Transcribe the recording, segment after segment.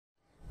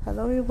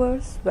Hello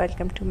viewers,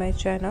 welcome to my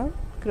channel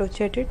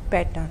Crochet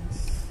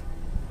Patterns.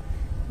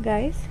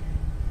 Guys,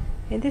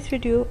 in this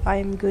video I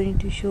am going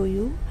to show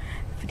you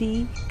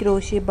free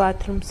crochet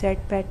bathroom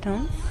set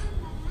patterns.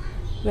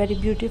 Very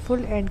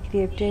beautiful and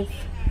creative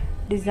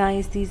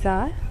designs these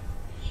are.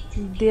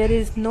 There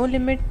is no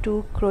limit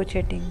to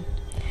crocheting.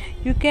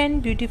 You can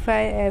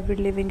beautify every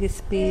living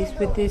space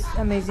with this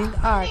amazing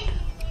art.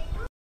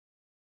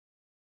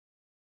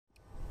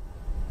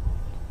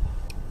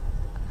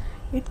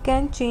 It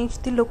can change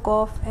the look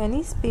of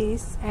any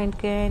space and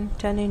can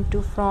turn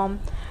into from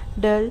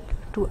dull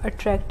to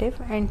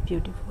attractive and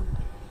beautiful.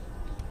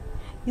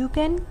 You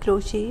can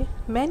crochet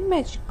many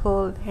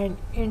magical and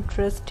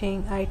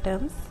interesting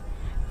items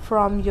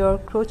from your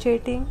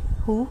crocheting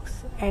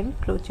hooks and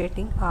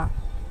crocheting arm.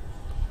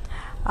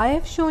 I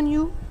have shown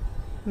you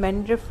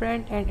many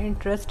different and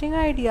interesting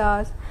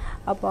ideas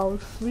about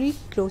free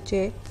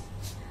crochet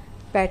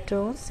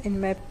patterns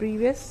in my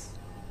previous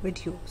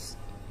videos,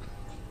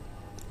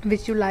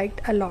 which you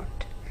liked a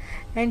lot,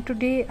 and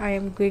today I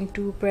am going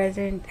to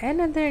present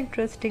another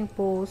interesting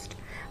post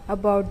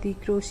about the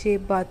crochet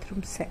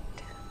bathroom set.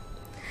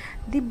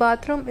 The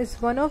bathroom is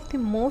one of the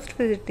most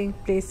visiting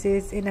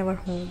places in our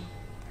home,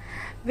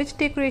 which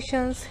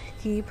decorations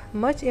keep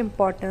much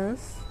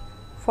importance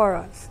for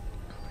us.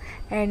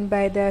 And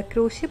by the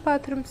crochet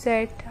bathroom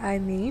set I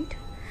mean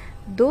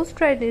those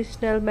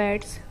traditional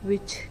mats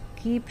which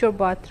keep your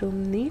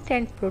bathroom neat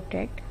and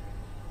protect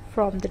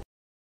from the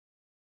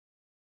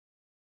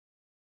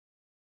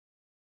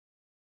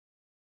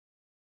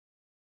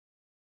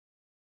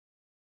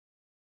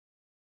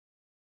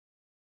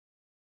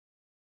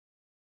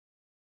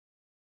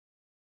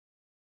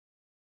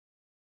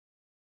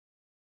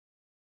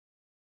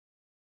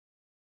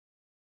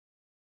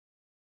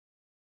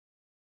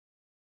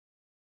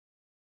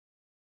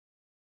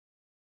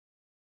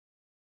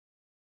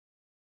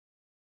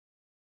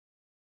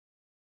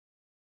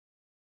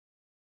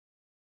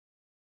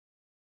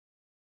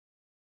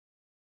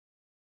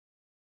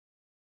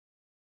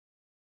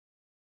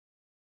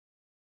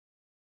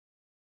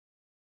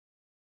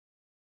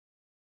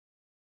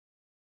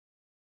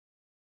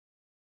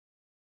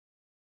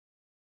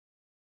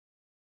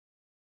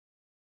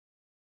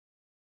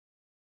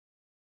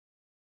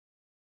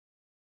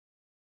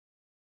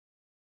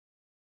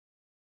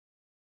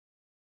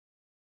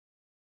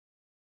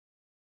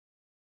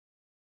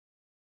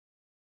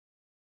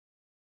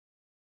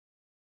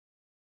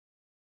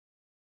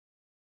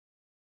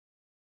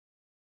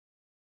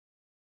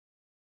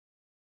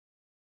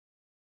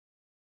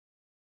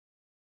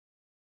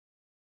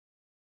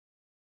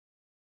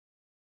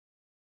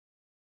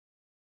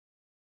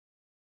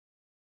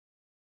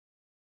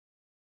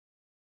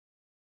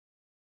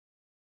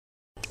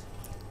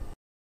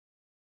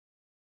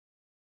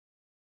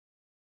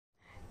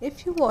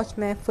If you watch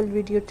my full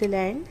video till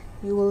end,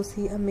 you will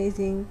see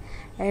amazing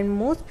and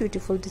most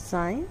beautiful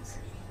designs.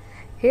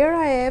 Here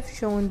I have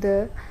shown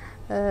the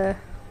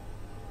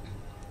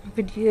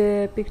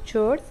video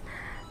pictures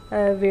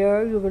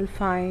where you will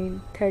find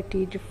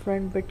 30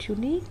 different but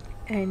unique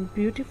and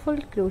beautiful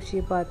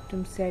crochet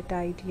bathroom set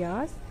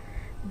ideas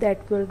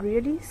that will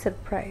really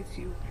surprise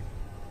you.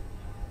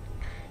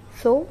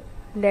 So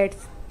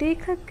let's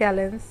take a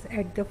glance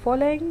at the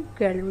following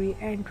gallery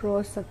and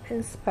draw some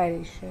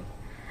inspiration.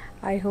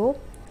 I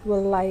hope you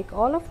will like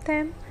all of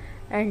them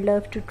and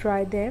love to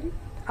try them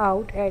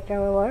out at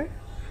your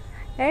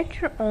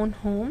own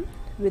home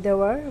with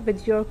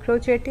your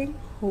crocheting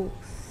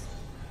hooks.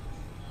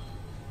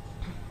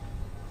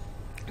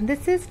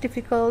 This is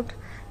difficult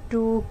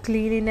to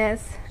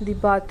cleanliness the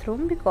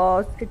bathroom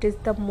because it is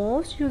the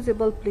most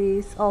usable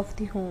place of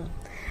the home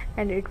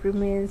and it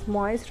remains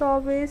moist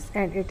always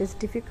and it is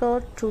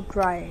difficult to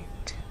dry it.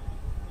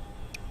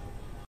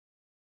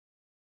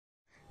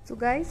 So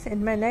guys,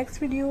 in my next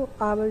video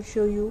I will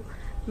show you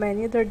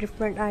many other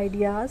different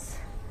ideas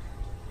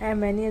and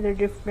many other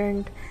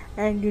different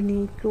and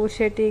unique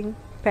crocheting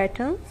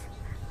patterns.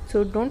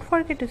 So don't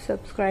forget to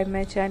subscribe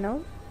my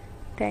channel.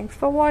 Thanks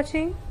for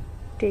watching.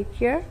 Take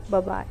care.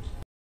 Bye bye.